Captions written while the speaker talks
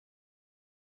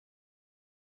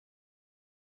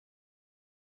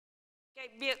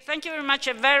Thank you very much.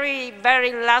 A very,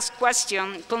 very last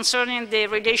question concerning the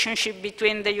relationship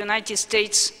between the United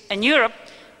States and Europe.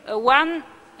 One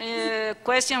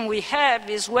question we have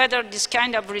is whether this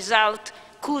kind of result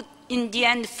could, in the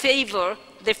end, favor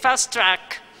the fast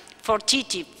track for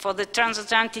TTIP, for the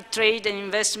Transatlantic Trade and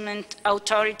Investment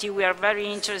Authority. We are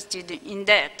very interested in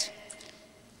that.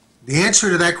 The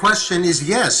answer to that question is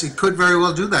yes, it could very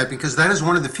well do that, because that is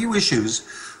one of the few issues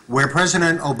where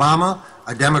President Obama,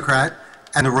 a Democrat,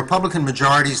 and the Republican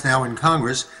majorities now in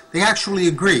Congress, they actually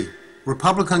agree.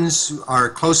 Republicans are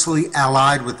closely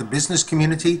allied with the business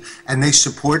community and they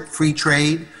support free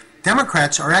trade.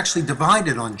 Democrats are actually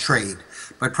divided on trade.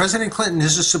 But President Clinton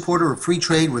is a supporter of free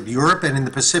trade with Europe and in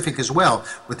the Pacific as well,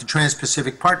 with the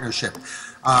Trans-Pacific Partnership.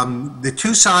 The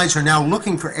two sides are now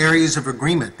looking for areas of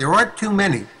agreement. There aren't too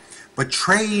many, but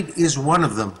trade is one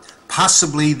of them.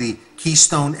 Possibly the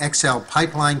Keystone XL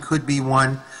pipeline could be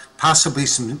one. Possibly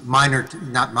some minor,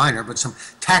 not minor, but some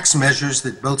tax measures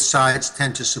that both sides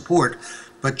tend to support.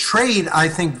 But trade, I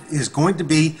think, is going to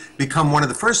become one of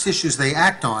the first issues they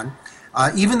act on,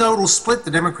 even though it will split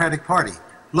the Democratic Party.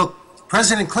 Look,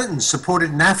 President Clinton supported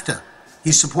NAFTA.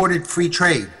 He supported free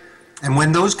trade. And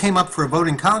when those came up for a vote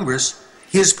in Congress,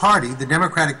 his party, the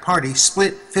Democratic Party,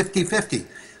 split 50-50.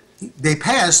 They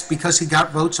passed because he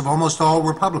got votes of almost all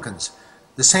Republicans.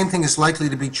 The same thing is likely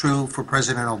to be true for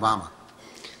President Obama.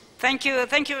 Thank you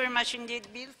very much indeed,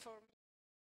 Bill.